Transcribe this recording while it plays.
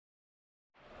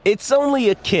It's only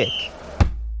a kick,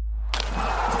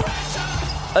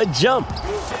 a jump,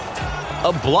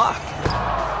 a block.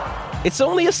 It's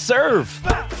only a serve.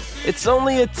 It's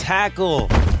only a tackle,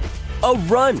 a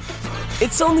run.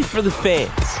 It's only for the fans.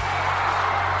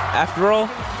 After all,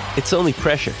 it's only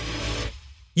pressure.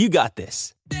 You got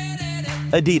this.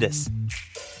 Adidas.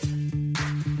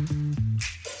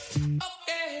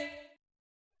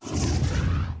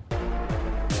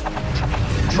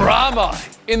 Drama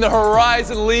in the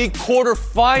Horizon League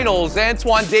quarterfinals.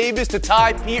 Antoine Davis to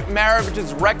tie Pete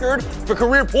Maravich's record for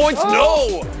career points?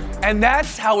 No! And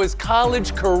that's how his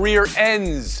college career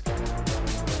ends.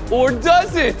 Or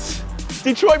does it?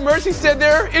 Detroit Mercy said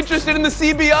they're interested in the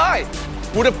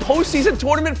CBI. Would a postseason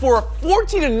tournament for a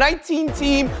 14-19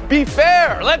 team be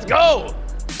fair? Let's go!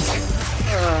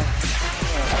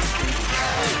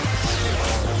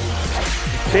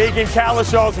 Big in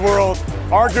Kalashaw's world,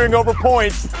 arguing over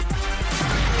points.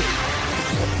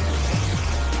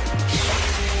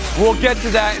 We'll get to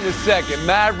that in a second.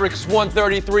 Mavericks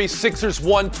 133, Sixers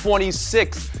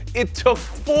 126. It took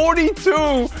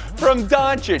 42 from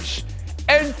Doncic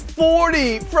and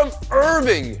 40 from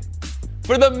Irving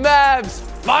for the Mavs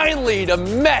finally to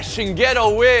mesh and get a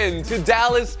win to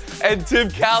Dallas and Tim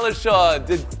Kalashaw.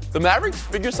 Did the Mavericks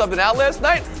figure something out last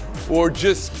night or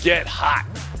just get hot?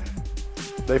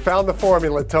 They found the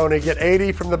formula, Tony. Get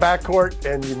 80 from the backcourt,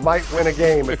 and you might win a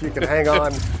game if you can hang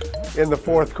on in the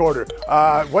fourth quarter.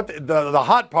 The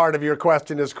hot part of your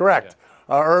question is correct.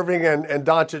 Irving and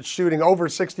Doncic shooting over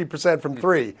 60% from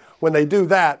three. When they do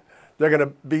that, they're going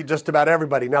to beat just about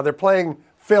everybody. Now, they're playing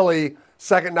Philly,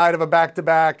 second night of a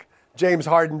back-to-back, James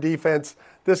Harden defense.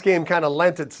 This game kind of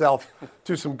lent itself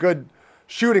to some good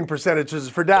shooting percentages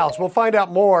for Dallas. We'll find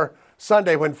out more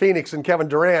Sunday when Phoenix and Kevin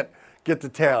Durant get to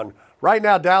town. Right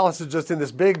now, Dallas is just in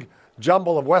this big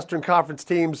jumble of Western Conference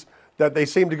teams that they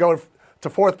seem to go to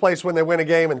fourth place when they win a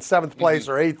game and seventh place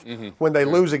or eighth when they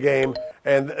lose a game,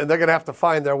 and they're going to have to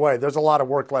find their way. There's a lot of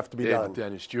work left to be done.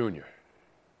 Dennis Jr.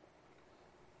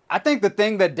 I think the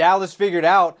thing that Dallas figured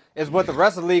out is what the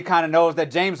rest of the league kind of knows,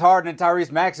 that James Harden and Tyrese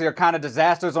Maxey are kind of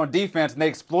disasters on defense, and they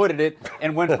exploited it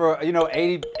and went for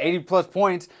 80 plus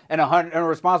points and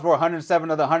responsible for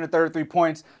 107 of the 133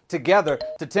 points together.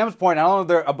 To Tim's point, not only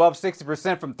they're above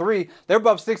 60% from three, they're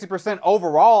above 60%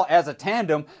 overall as a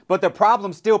tandem, but the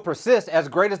problem still persists. As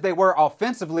great as they were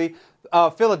offensively,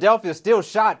 Philadelphia still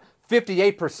shot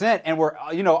 58% and were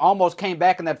almost came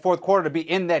back in that fourth quarter to be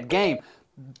in that game.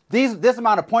 This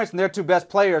amount of points from their two best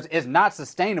players is not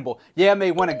sustainable. Yeah,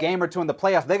 may win a game or two in the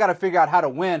playoffs. They got to figure out how to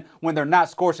win when they're not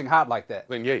scorching hot like that.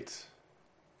 Lynn Yates.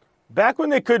 Back when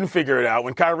they couldn't figure it out,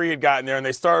 when Kyrie had gotten there and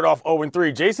they started off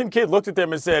 0-3, Jason Kidd looked at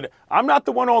them and said, I'm not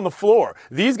the one on the floor.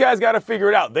 These guys got to figure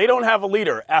it out. They don't have a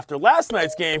leader. After last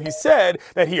night's game, he said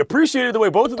that he appreciated the way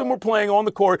both of them were playing on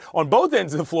the court on both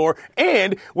ends of the floor,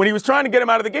 and when he was trying to get them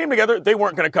out of the game together, they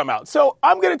weren't going to come out. So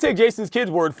I'm going to take Jason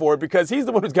Kidd's word for it because he's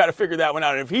the one who's got to figure that one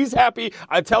out. And if he's happy,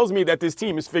 it tells me that this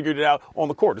team has figured it out on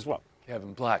the court as well.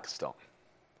 Kevin Blackstone.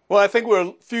 Well, I think we're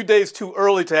a few days too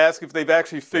early to ask if they've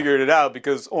actually figured it out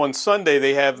because on Sunday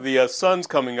they have the Suns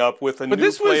coming up with a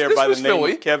new player by the name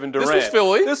of Kevin Durant. This was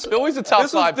Philly. Philly's a top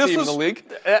five team in the league.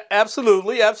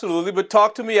 Absolutely, absolutely. But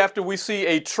talk to me after we see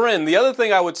a trend. The other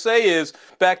thing I would say is,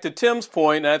 back to Tim's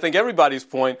point, and I think everybody's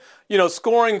point,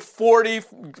 scoring 40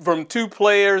 from two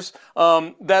players,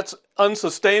 that's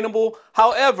unsustainable.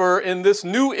 However, in this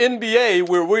new NBA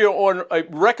where we are on a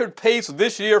record pace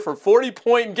this year for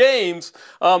 40-point games,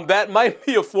 that might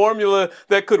be a formula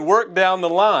that could work down the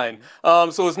line.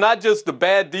 So it's not just the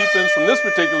bad defense from this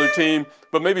particular team,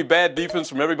 but maybe bad defense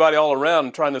from everybody all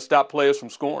around trying to stop players from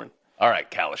scoring. All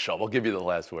right, Kalashaw, we'll give you the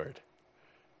last word.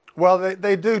 Well,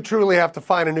 they do truly have to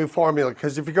find a new formula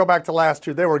because if you go back to last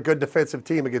year, they were a good defensive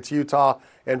team against Utah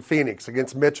and Phoenix,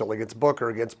 against Mitchell, against Booker,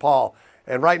 against Paul.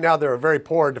 And right now they're a very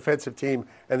poor defensive team,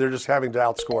 and they're just having to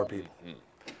outscore people.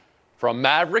 From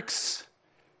Mavericks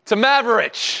to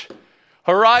Mavericks.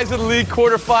 Horizon League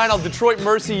quarterfinal, Detroit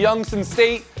Mercy, Youngstown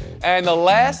State. And the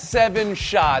last 7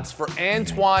 shots for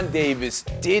Antoine Davis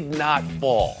did not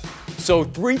fall. So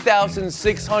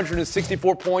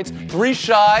 3,664 points, 3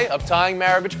 shy of tying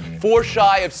Maravich, 4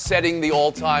 shy of setting the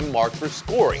all-time mark for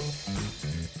scoring.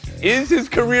 Is his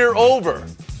career over?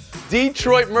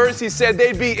 Detroit Mercy said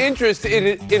they'd be interested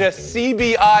in a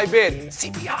CBI bid.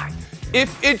 CBI.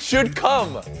 If it should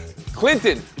come.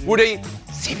 Clinton, would a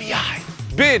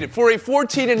CBI bid for a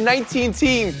 14-19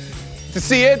 team to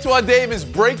see Antoine Davis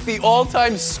break the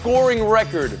all-time scoring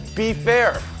record be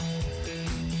fair?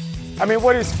 I mean,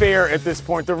 what is fair at this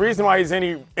point? The reason why he's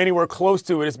anywhere close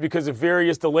to it is because of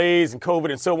various delays and COVID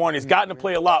and so on. He's gotten to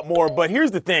play a lot more. But here's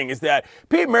the thing, is that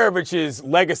Pete Maravich's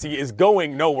legacy is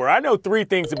going nowhere. I know three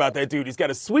things about that dude. He's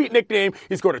got a sweet nickname.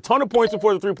 He scored a ton of points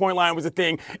before the three-point line was a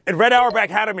thing. And Red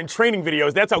Auerbach had him in training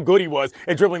videos. That's how good he was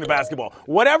at dribbling the basketball.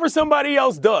 Whatever somebody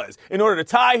else does in order to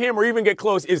tie him or even get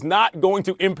close is not going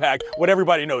to impact what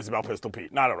everybody knows about Pistol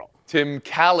Pete. Not at all. Tim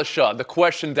Kalisha, the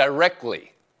question directly.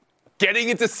 Getting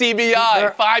into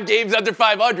CBI, 5 games under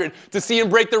 500 to see him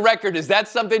break the record. Is that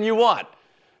something you want?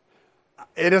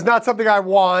 It is not something I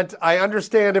want. I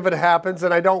understand if it happens,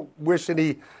 and I don't wish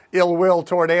any ill will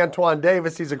toward Antoine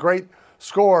Davis. He's a great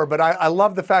scorer, but I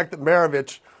love the fact that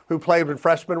Maravich, who played when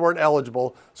freshmen weren't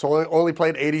eligible, so only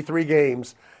played 83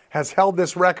 games, has held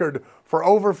this record for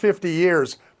over 50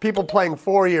 years. People playing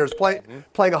 4 years, playing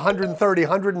 130,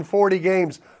 140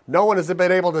 games. No one has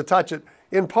been able to touch it,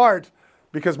 in part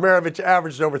because Maravich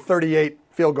averaged over 38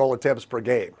 field goal attempts per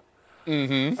game.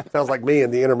 Sounds like me in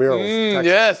the intramurals.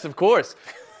 Yes, of course.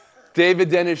 David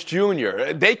Dennis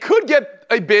Jr. They could get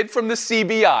a bid from the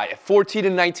CBI at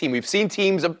 14-19. We've seen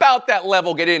teams about that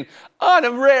level get in on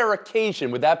a rare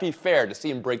occasion. Would that be fair to see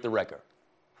him break the record?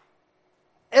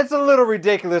 It's a little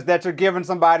ridiculous that you're giving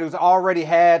somebody who's already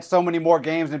had so many more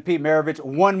games than Pete Maravich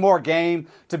one more game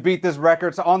to beat this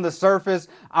record. So on the surface,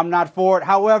 I'm not for it.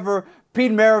 However,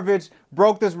 Pete Maravich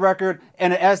broke this record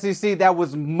in an SEC that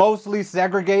was mostly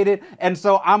segregated, and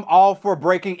so I'm all for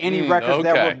breaking any records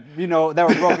that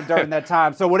were broken during that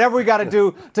time. So whatever we got to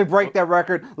do to break that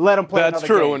record, let him play That's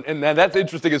another true, game. and that's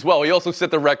interesting as well. He also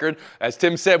set the record, as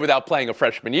Tim said, without playing a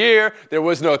freshman year. There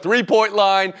was no three-point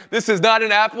line. This is not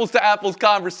an apples-to-apples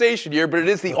conversation here, but it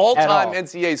is the all-time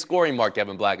NCAA scoring mark,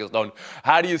 Kevin Blackistone.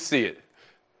 How do you see it?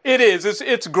 It is.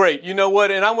 It's great. You know what?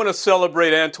 And I want to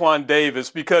celebrate Antoine Davis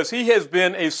because he has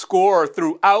been a scorer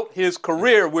throughout his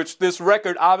career, which this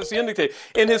record obviously indicates.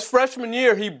 In his freshman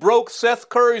year, he broke Seth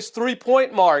Curry's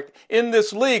three-point mark in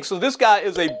this league. So this guy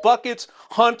is a buckets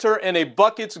hunter and a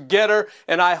buckets getter,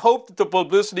 and I hope that the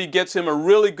publicity gets him a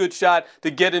really good shot to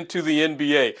get into the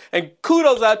NBA. And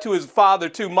kudos out to his father,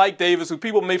 too, Mike Davis, who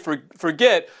people may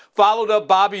forget, followed up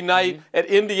Bobby Knight at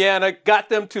Indiana, got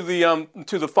them to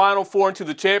the Final Four and to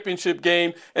the championship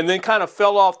game, and then kind of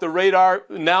fell off the radar.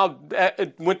 Now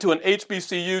went to an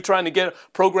HBCU trying to get a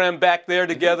program back there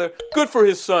together. Good for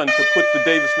his son to put the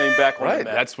Davis name back on the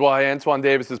map. That's why Antoine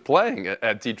Davis is playing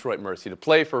at Detroit Mercy, to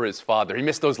play for his father. He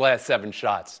missed those last 7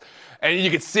 shots. And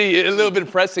you can see it a little bit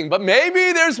pressing, but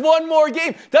maybe there's one more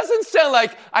game. Doesn't sound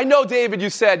like, I know, David, you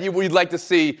said we'd like to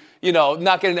see,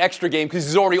 not get an extra game because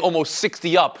he's already almost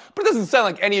 60 up. But it doesn't sound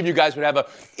like any of you guys would have an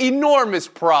enormous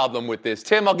problem with this.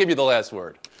 Tim, I'll give you the last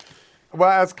word. Well,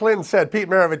 as Clinton said, Pete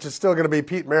Maravich is still going to be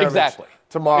Pete Maravich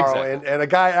tomorrow. Exactly. And a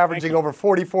guy averaging over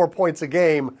 44 points a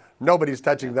game, nobody's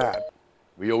touching that.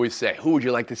 We always say, who would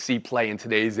you like to see play in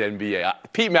today's NBA?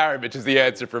 Pete Maravich is the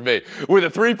answer for me. With a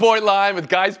three-point line, with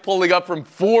guys pulling up from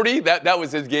 40, that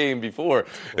was his game before.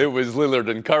 It was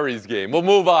Lillard and Curry's game. We'll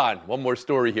move on. One more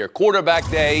story here. Quarterback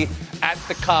day at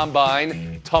the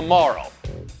Combine tomorrow.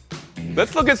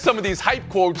 Let's look at some of these hype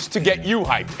quotes to get you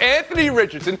hyped. Anthony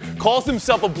Richardson calls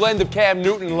himself a blend of Cam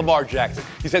Newton and Lamar Jackson.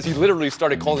 He says he literally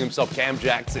started calling himself Cam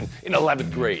Jackson in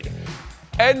 11th grade.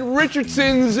 And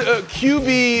Richardson's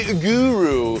QB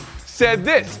guru said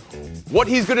this: what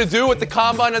he's going to do at the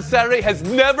Combine on Saturday has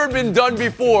never been done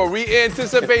before. We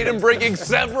anticipate him breaking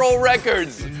several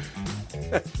records.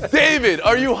 David,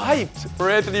 are you hyped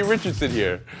for Anthony Richardson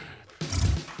here?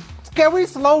 Can we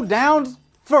slow down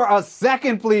for a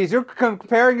second, please? You're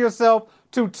comparing yourself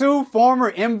to 2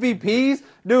 former MVPs?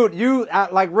 Dude, you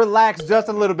relax just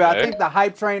a little bit. I think the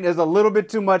hype train is a little bit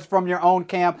too much from your own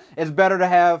camp. It's better to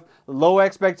have low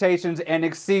expectations and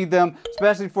exceed them,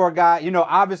 especially for a guy,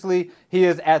 obviously he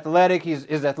is athletic.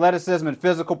 His athleticism and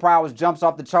physical prowess jumps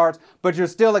off the charts, but you're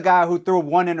still a guy who threw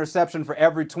 1 interception for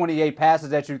every 28 passes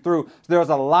that you threw. So there's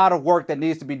a lot of work that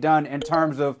needs to be done in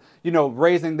terms of,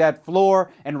 raising that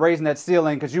floor and raising that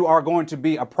ceiling, because you are going to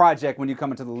be a project when you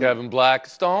come into the league. Kevin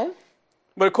Blackstone?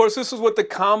 But, of course, this is what the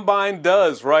Combine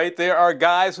does, right? There are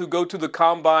guys who go to the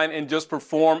Combine and just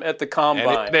perform at the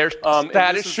Combine. And their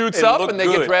status shoots up and they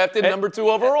get drafted number 2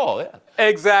 overall. Yeah.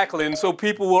 Exactly. And so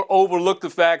people will overlook the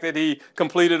fact that he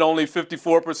completed only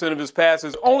 54% of his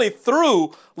passes, only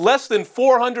threw less than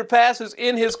 400 passes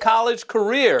in his college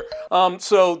career.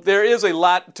 So there is a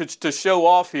lot to show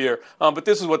off here. But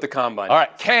this is what the Combine All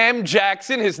right. Cam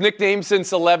Jackson, his nickname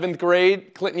since 11th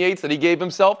grade, Clinton Yates, that he gave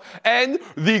himself, and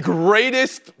the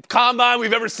greatest Combine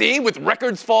we've ever seen with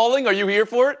records falling. Are you here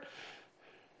for it?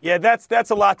 Yeah,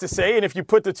 that's a lot to say, and if you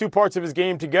put the two parts of his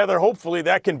game together, hopefully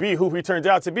that can be who he turns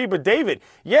out to be. But David,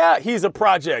 yeah, he's a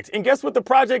project, and guess what the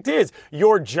project is?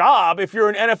 Your job, if you're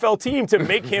an NFL team, to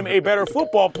make him a better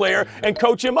football player and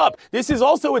coach him up. This is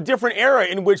also a different era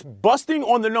in which busting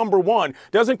on the number one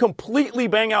doesn't completely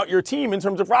bang out your team in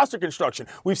terms of roster construction.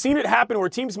 We've seen it happen where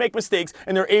teams make mistakes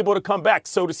and they're able to come back,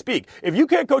 so to speak. If you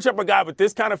can't coach up a guy with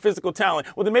this kind of physical talent,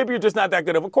 well, then maybe you're just not that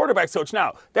good of a quarterback coach.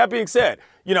 Now, that being said,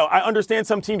 I understand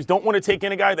some teams don't want to take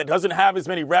in a guy that doesn't have as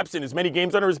many reps and as many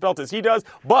games under his belt as he does.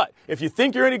 But if you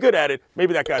think you're any good at it,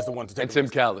 maybe that guy's the one to take. And Tim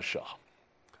Kalishaw.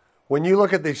 When you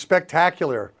look at the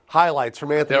spectacular highlights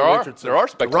from Anthony Richardson, there are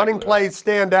spectacular. The running plays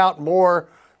stand out more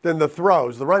than the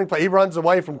throws. The running play, he runs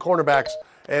away from cornerbacks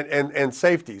and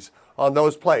safeties on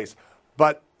those plays.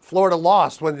 But Florida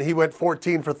lost when he went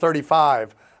 14 for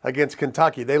 35 against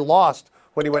Kentucky. They lost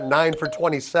when he went 9 for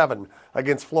 27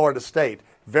 against Florida State.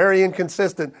 Very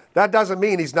inconsistent. That doesn't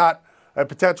mean he's not a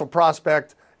potential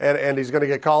prospect and he's going to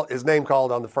get his name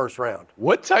called on the first round.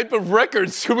 What type of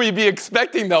records should we be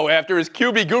expecting, though, after his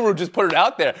QB guru just put it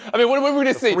out there? I mean, what are we going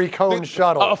to see? Three-cone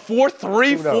shuttle. A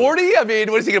 4.3 40? I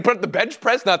mean, what is he going to put up the bench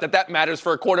press? Not that matters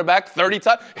for a quarterback. 30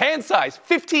 times. Hand size,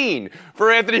 15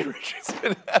 for Anthony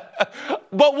Richardson.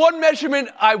 But one measurement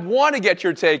I want to get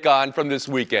your take on from this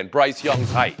weekend, Bryce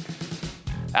Young's height.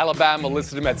 Alabama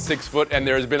listed him at 6 foot, and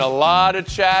there's been a lot of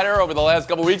chatter over the last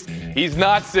couple weeks. He's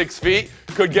not 6 feet.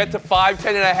 Could get to 5'10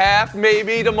 and a half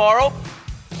maybe tomorrow.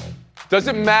 Does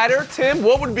it matter, Tim?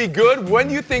 What would be good? When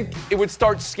do you think it would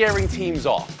start scaring teams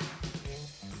off?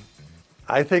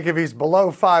 I think if he's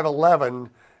below 5'11",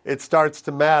 it starts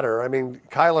to matter. I mean,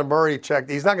 Kyler Murray checked.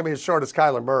 He's not going to be as short as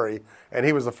Kyler Murray, and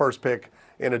he was the first pick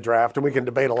in a draft. And we can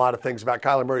debate a lot of things about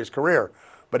Kyler Murray's career,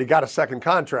 but he got a second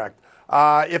contract.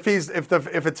 If it's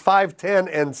 5'10"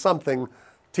 and something,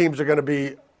 teams are going to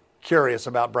be curious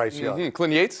about Bryce Young.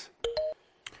 Clint Yates?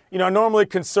 I normally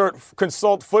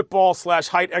consult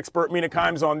football/height expert Mina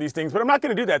Kimes on these things, but I'm not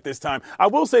going to do that this time. I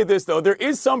will say this, though. There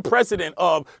is some precedent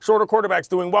of shorter quarterbacks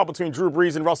doing well between Drew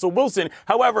Brees and Russell Wilson.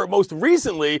 However, most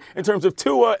recently, in terms of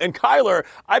Tua and Kyler,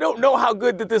 I don't know how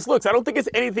good that this looks. I don't think it's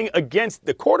anything against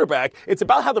the quarterback. It's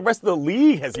about how the rest of the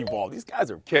league has evolved. These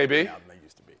guys are KB.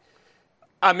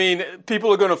 I mean,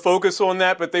 people are going to focus on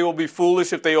that, but they will be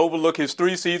foolish if they overlook his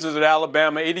 3 seasons at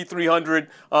Alabama, 8,300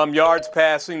 yards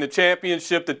passing, the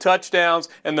championship, the touchdowns,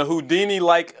 and the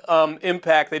Houdini-like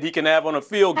impact that he can have on a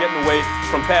field, getting away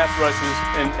from pass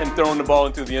rushes and throwing the ball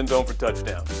into the end zone for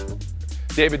touchdowns.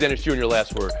 David Dennis Jr.,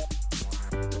 last word.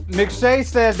 McShay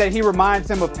says that he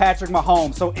reminds him of Patrick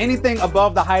Mahomes. So anything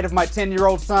above the height of my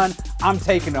 10-year-old son, I'm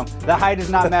taking him. The height does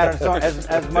not matter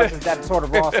as much as that sort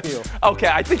of raw skill. Okay,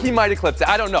 I think he might eclipse it.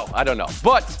 I don't know.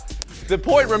 But the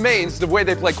point remains the way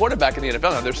they play quarterback in the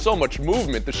NFL now. There's so much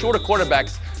movement. The shorter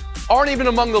quarterbacks aren't even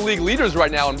among the league leaders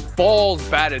right now in balls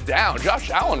batted down. Josh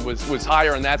Allen was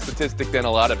higher in that statistic than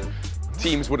a lot of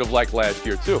teams would have liked last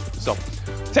year, too. So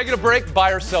taking a break,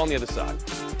 buy or sell on the other side.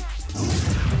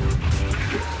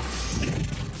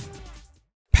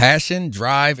 Passion,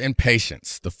 drive, and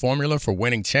patience. The formula for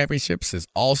winning championships is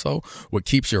also what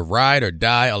keeps your ride or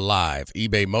die alive.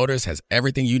 eBay Motors has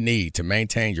everything you need to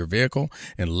maintain your vehicle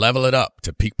and level it up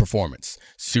to peak performance.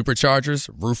 Superchargers,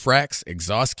 roof racks,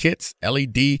 exhaust kits,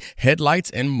 LED headlights,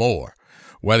 and more.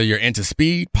 Whether you're into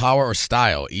speed, power, or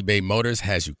style, eBay Motors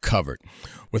has you covered.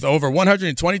 With over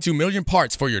 122 million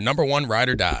parts for your number one ride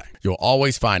or die, you'll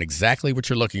always find exactly what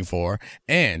you're looking for.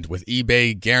 And with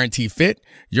eBay Guarantee Fit,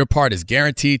 your part is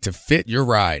guaranteed to fit your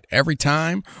ride every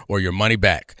time or your money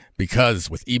back. Because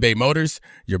with eBay Motors,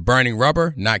 you're burning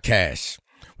rubber, not cash.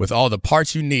 With all the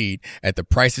parts you need at the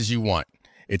prices you want,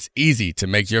 it's easy to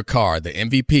make your car the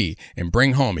MVP and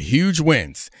bring home huge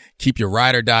wins. Keep your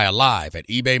ride or die alive at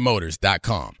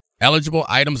ebaymotors.com. Eligible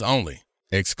items only.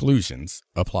 Exclusions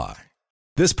apply.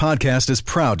 This podcast is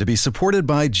proud to be supported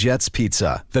by Jets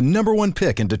Pizza, the #1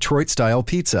 pick in Detroit-style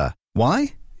pizza.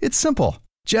 Why? It's simple.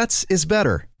 Jets is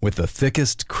better. With the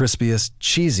thickest, crispiest,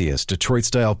 cheesiest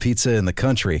Detroit-style pizza in the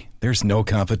country, there's no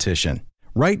competition.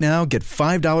 Right now, get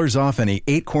 $5 off any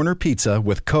 8-corner pizza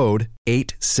with code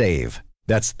 8SAVE.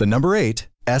 That's the number 8,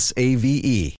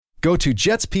 SAVE. Go to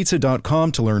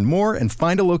jetspizza.com to learn more and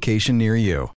find a location near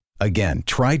you. Again,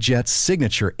 try Jet's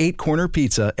signature 8-corner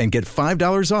pizza and get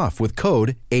 $5 off with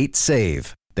code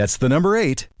 8SAVE. That's the number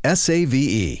 8,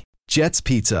 SAVE. Jet's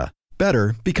Pizza.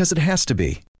 Better because it has to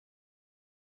be.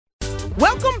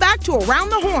 Welcome back to Around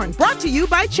the Horn, brought to you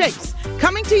by Chase.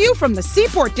 Coming to you from the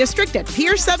Seaport District at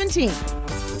Pier 17.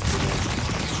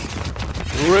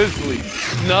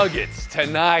 Grizzlies, Nuggets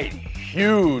tonight.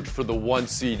 Huge for the 1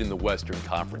 seed in the Western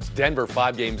Conference. Denver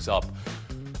 5 games up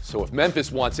So if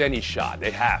Memphis wants any shot,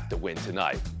 they have to win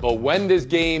tonight. But when this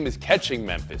game is catching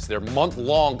Memphis, their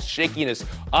month-long shakiness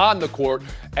on the court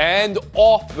and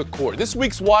off the court. This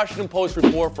week's Washington Post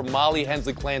report from Molly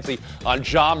Hensley Clancy on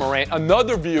Ja Morant.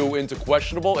 Another view into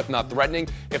questionable, if not threatening,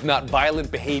 if not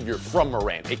violent behavior from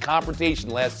Morant. A confrontation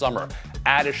last summer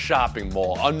at a shopping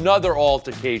mall. Another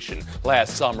altercation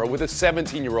last summer with a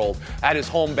 17-year-old at his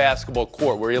home basketball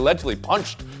court where he allegedly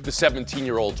punched the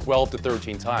 17-year-old 12 to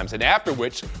 13 times. And after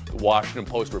which, the Washington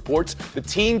Post reports, the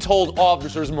teen told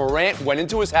officers Morant went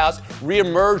into his house,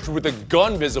 reemerged with a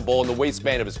gun visible in the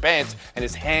waistband of his pants and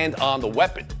his hand on the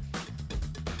weapon.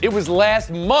 It was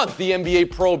last month the NBA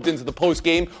probed into the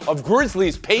postgame of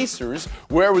Grizzlies-Pacers,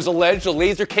 where it was alleged a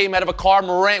laser came out of a car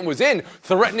Morant was in,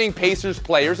 threatening Pacers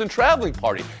players and traveling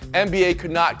party. NBA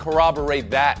could not corroborate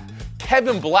that.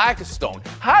 Kevin Blackstone,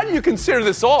 how do you consider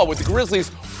this all with the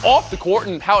Grizzlies off the court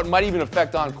and how it might even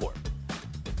affect on court?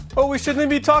 Oh, we shouldn't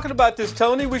be talking about this,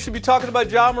 Tony. We should be talking about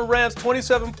Ja Morant's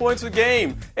 27 points a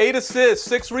game, 8 assists,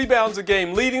 6 rebounds a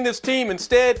game, leading this team.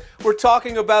 Instead, we're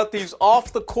talking about these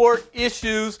off-the-court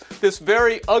issues, this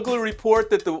very ugly report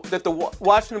that the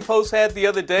Washington Post had the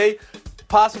other day,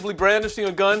 possibly brandishing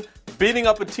a gun, beating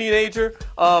up a teenager,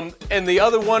 and the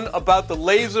other one about the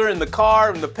laser in the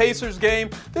car and the Pacers game.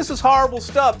 This is horrible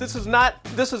stuff. This is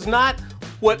not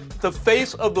what the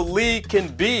face of the league can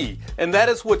be. And that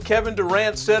is what Kevin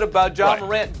Durant said about Ja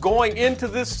Morant going into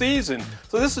this season.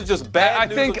 So this is just bad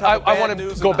news. I think I want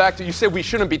to go back to, you said we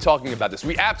shouldn't be talking about this.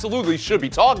 We absolutely should be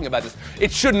talking about this.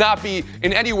 It should not be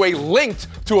in any way linked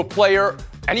to a player,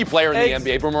 any player in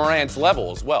the NBA, but Morant's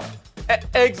level as well.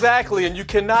 Exactly, and you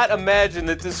cannot imagine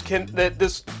that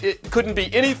it couldn't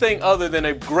be anything other than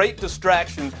a great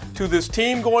distraction to this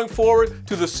team going forward,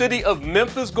 to the city of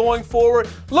Memphis going forward.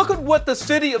 Look at what the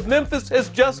city of Memphis has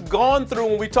just gone through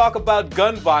when we talk about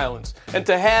gun violence. And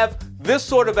to have this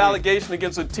sort of allegation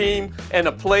against a team and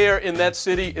a player in that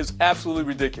city is absolutely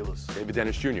ridiculous. David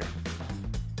Dennis Jr.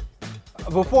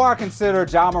 Before I consider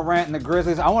Ja Morant and the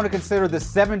Grizzlies, I want to consider the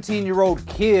 17-year-old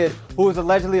kid who was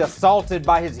allegedly assaulted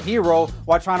by his hero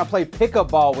while trying to play pickup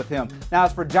ball with him. Now,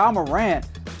 as for Ja Morant,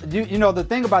 you know, the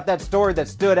thing about that story that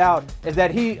stood out is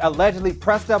that he allegedly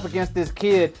pressed up against this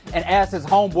kid and asked his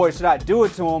homeboy, should I do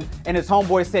it to him? And his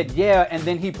homeboy said, yeah, and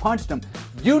then he punched him.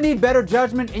 You need better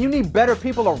judgment, and you need better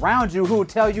people around you who will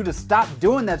tell you to stop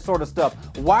doing that sort of stuff.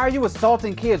 Why are you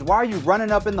assaulting kids? Why are you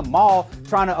running up in the mall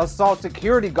trying to assault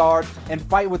security guards and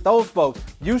fight with those folks?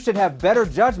 You should have better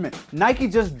judgment. Nike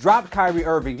just dropped Kyrie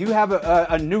Irving. You have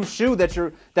a new shoe that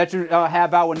you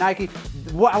have out with Nike.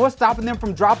 What's stopping them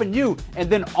from dropping you? And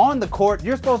then on the court,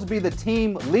 you're supposed to be the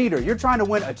team leader. You're trying to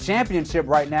win a championship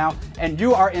right now, and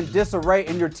you are in disarray,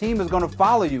 and your team is going to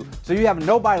follow you. So you have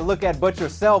nobody to look at but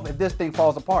yourself if this thing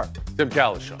falls apart. Tim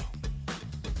Cowlishaw.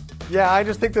 Yeah, I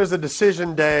just think there's a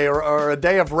decision day or a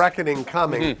day of reckoning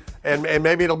coming, and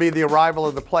maybe it'll be the arrival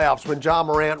of the playoffs when Ja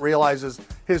Morant realizes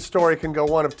his story can go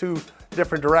one of two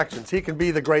different directions. He can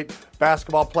be the great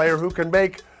basketball player who can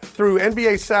make, through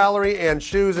NBA salary and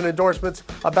shoes and endorsements,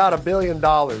 about $1 billion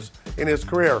in his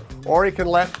career. Or he can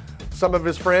let some of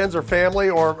his friends or family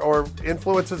or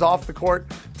influences off the court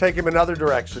take him another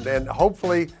direction. And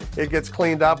hopefully it gets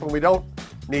cleaned up and we don't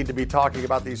need to be talking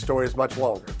about these stories much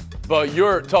longer. But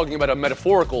you're talking about a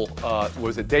metaphorical,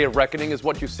 was it day of reckoning is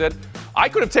what you said? I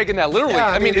could have taken that literally. Yeah,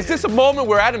 I mean, is this a moment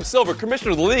where Adam Silver,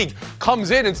 commissioner of the league,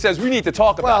 comes in and sasays, we need to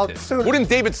talk about this? Wouldn't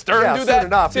David Stern do that? Soon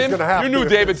enough, Tim, he's gonna have you knew to.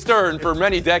 David Stern for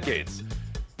many decades.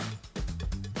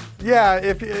 Yeah,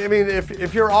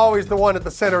 if you're always the one at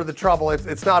the center of the trouble,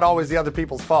 it's not always the other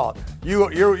people's fault.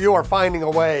 You are finding a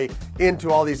way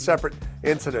into all these separate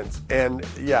incidents, and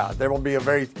yeah, there will be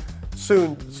very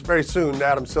soon,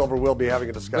 Adam Silver will be having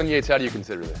a discussion. Glenn Yates, how do you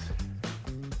consider this?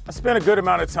 I spent a good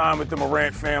amount of time with the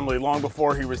Morant family long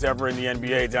before he was ever in the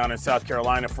NBA down in South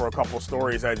Carolina for a couple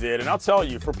stories I did. And I'll tell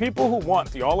you, for people who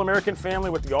want the All-American family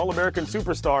with the All-American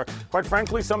superstar, quite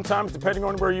frankly, sometimes, depending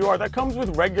on where you are, that comes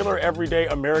with regular, everyday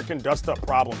American dust-up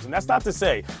problems. And that's not to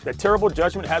say that terrible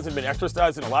judgment hasn't been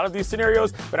exercised in a lot of these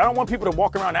scenarios, but I don't want people to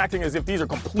walk around acting as if these are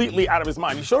completely out of his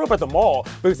mind. He showed up at the mall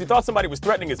because he thought somebody was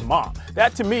threatening his mom.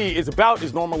 That, to me, is about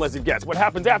as normal as it gets. What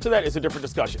happens after that is a different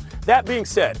discussion. That being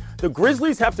said, the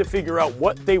Grizzlies have to figure out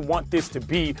what they want this to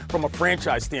be from a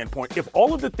franchise standpoint. If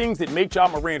all of the things that make Ja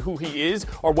Morant who he is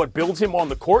are what builds him on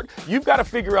the court, you've got to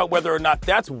figure out whether or not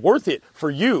that's worth it for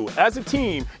you as a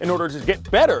team in order to get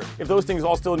better if those things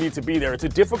all still need to be there. It's a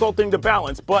difficult thing to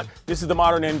balance, but this is the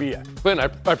modern NBA. Glenn, I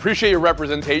appreciate your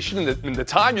representation and the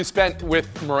time you spent with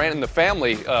Morant and the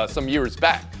family some years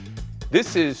back.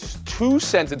 This is 2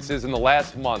 sentences in the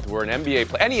last month where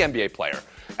any NBA player,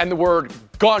 and the word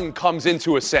gun comes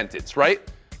into a sentence, right?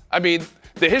 I mean,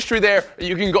 the history there,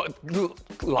 you can go,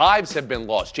 lives have been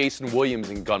lost. Jason Williams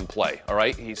in gunplay, all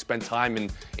right? He spent time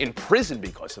in prison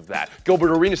because of that.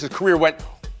 Gilbert Arenas' career went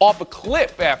off a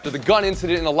cliff after the gun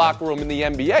incident in the locker room in the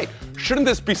NBA. Shouldn't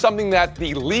this be something that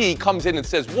the league comes in and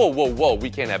says, whoa, we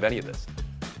can't have any of this?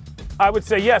 I would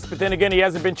say yes, but then again, he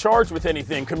hasn't been charged with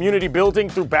anything. Community building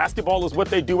through basketball is what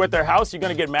they do at their house. You're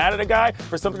going to get mad at a guy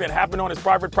for something that happened on his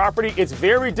private property? It's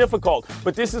very difficult,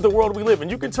 but this is the world we live in.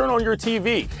 You can turn on your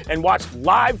TV and watch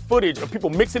live footage of people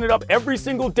mixing it up every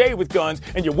single day with guns,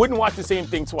 and you wouldn't watch the same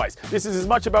thing twice. This is as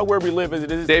much about where we live as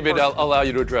it is. David, I'll allow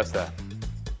you to address that.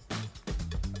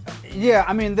 Yeah,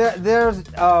 I mean, there's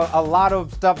a lot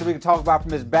of stuff that we can talk about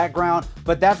from his background,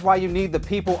 but that's why you need the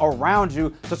people around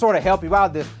you to sort of help you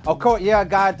out with this. Of course, yeah, a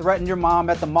guy threatened your mom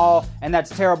at the mall, and that's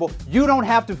terrible. You don't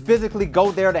have to physically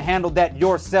go there to handle that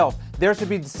yourself. There should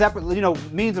be separate,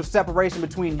 means of separation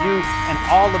between you and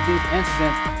all of these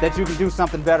incidents that you can do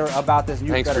something better about this.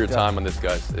 Thanks for your time on this,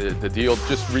 guys. The deal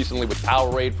just recently with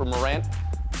Powerade for Morant,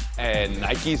 and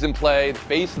Nike's in play, the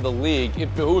face of the league.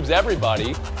 It behooves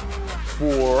everybody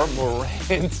for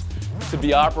Morant to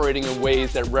be operating in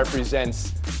ways that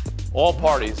represents all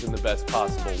parties in the best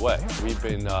possible way. We've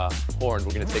been horned.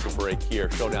 We're going to take a break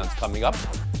here. Showdown's coming up.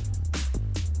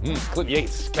 Clint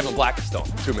Yates, Kevin Blackstone,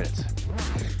 2 minutes.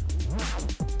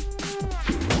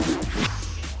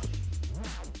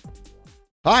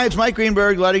 Hi, it's Mike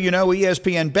Greenberg letting you know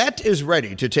ESPN Bet is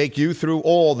ready to take you through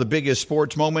all the biggest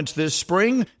sports moments this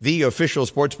spring. The official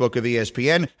sportsbook of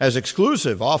ESPN has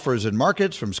exclusive offers and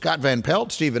markets from Scott Van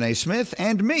Pelt, Stephen A. Smith,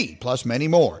 and me, plus many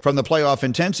more. From the playoff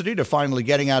intensity to finally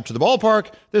getting out to the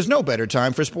ballpark, there's no better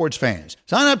time for sports fans.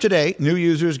 Sign up today. New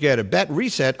users get a bet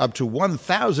reset up to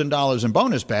 $1,000 in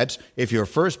bonus bets if your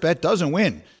first bet doesn't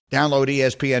win. Download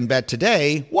ESPN Bet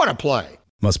today. What a play.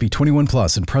 Must be 21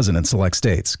 plus and present in select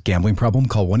states. Gambling problem?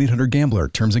 Call 1-800-GAMBLER.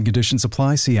 Terms and conditions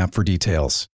apply. See app for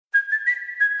details.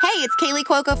 Hey, it's Kaylee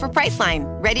Cuoco for Priceline.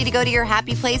 Ready to go to your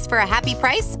happy place for a happy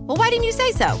price? Well, why didn't you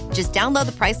say so? Just download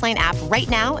the Priceline app right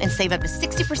now and save up to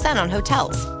 60% on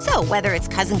hotels. So whether it's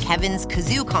Cousin Kevin's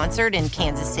Kazoo Concert in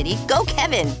Kansas City, go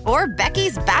Kevin, or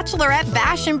Becky's Bachelorette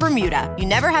Bash in Bermuda, you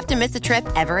never have to miss a trip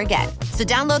ever again. So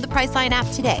download the Priceline app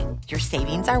today. Your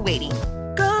savings are waiting.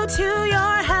 Go to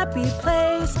your happy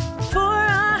place for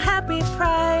a happy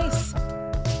price.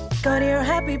 Go to your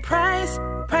happy price,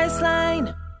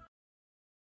 Priceline.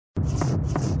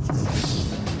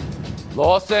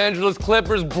 Los Angeles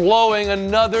Clippers blowing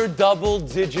another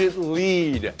double-digit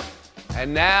lead.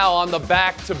 And now on the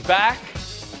back-to-back,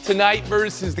 tonight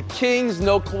versus the Kings,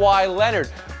 no Kawhi Leonard.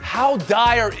 How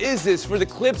dire is this for the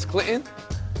Clips, Clinton?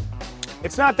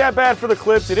 It's not that bad for the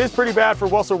Clips. It is pretty bad for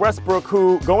Russell Westbrook,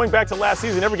 who, going back to last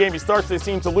season, every game he starts, they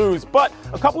seem to lose. But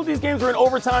a couple of these games are in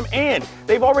overtime, and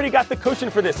they've already got the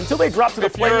cushion for this. Until they drop to the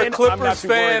play-in, if you're a Clippers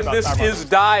fan, this is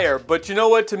dire. But you know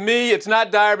what? To me, it's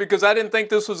not dire because I didn't think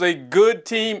this was a good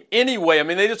team anyway. I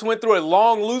mean, they just went through a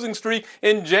long losing streak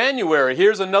in January.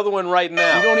 Here's another one right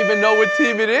now. You don't even know what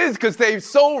team it is because they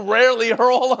so rarely are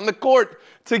all on the court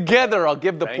together. I'll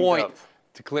give the point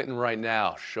to Clinton right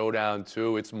now. Showdown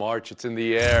 2. It's March. It's in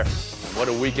the air. What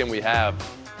a weekend we have.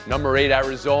 Number 8,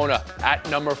 Arizona. At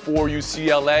number 4,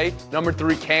 UCLA. Number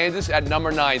 3, Kansas. At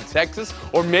number 9, Texas.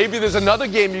 Or maybe there's another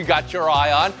game you got your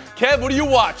eye on. Kev, what are you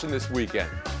watching this weekend?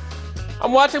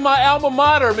 I'm watching my alma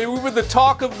mater. I mean, we were the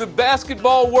talk of the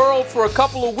basketball world for a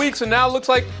couple of weeks, and now it looks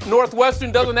like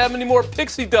Northwestern doesn't have any more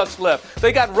pixie dust left.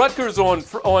 They got Rutgers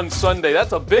on Sunday.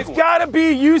 That's a big one. It's got to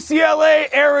be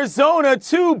UCLA, Arizona,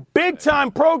 2 big-time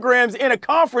programs in a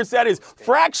conference that is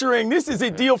fracturing. This is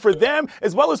a deal for them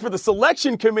as well as for the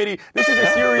selection committee. This is a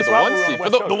serious rivalry.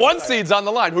 The 1 seed's on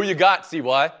the line. Who you got,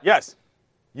 CY? Yes.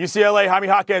 UCLA, Jaime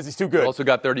Jaquez is too good. Also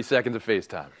got 30 seconds of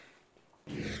FaceTime.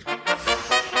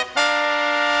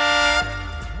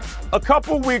 A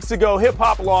couple weeks ago,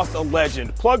 hip-hop lost a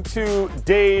legend. Plug 2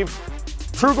 Dave,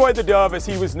 Trugoy the Dove, as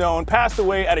he was known, passed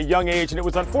away at a young age, and it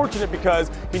was unfortunate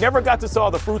because he never got to saw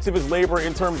the fruits of his labor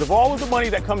in terms of all of the money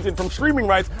that comes in from streaming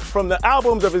rights from the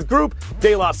albums of his group,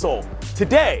 De La Soul.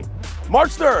 Today, March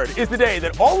 3rd, is the day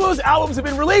that all those albums have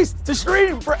been released to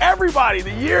stream for everybody.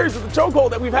 The years of the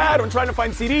chokehold that we've had on trying to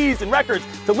find CDs and records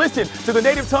to listen to the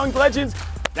native tongue legends,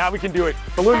 now we can do it.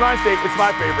 Balloon Rhyme State, it's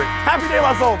my favorite. Happy De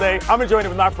La Soul Day. I'm enjoying it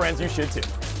with my friends. You should too.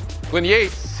 Clint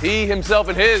Yates, he, himself,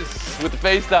 and his with the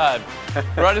FaceTime.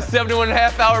 We're on a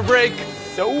 71.5 hour break.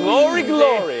 So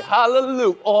glory,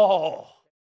 hallelujah. Oh.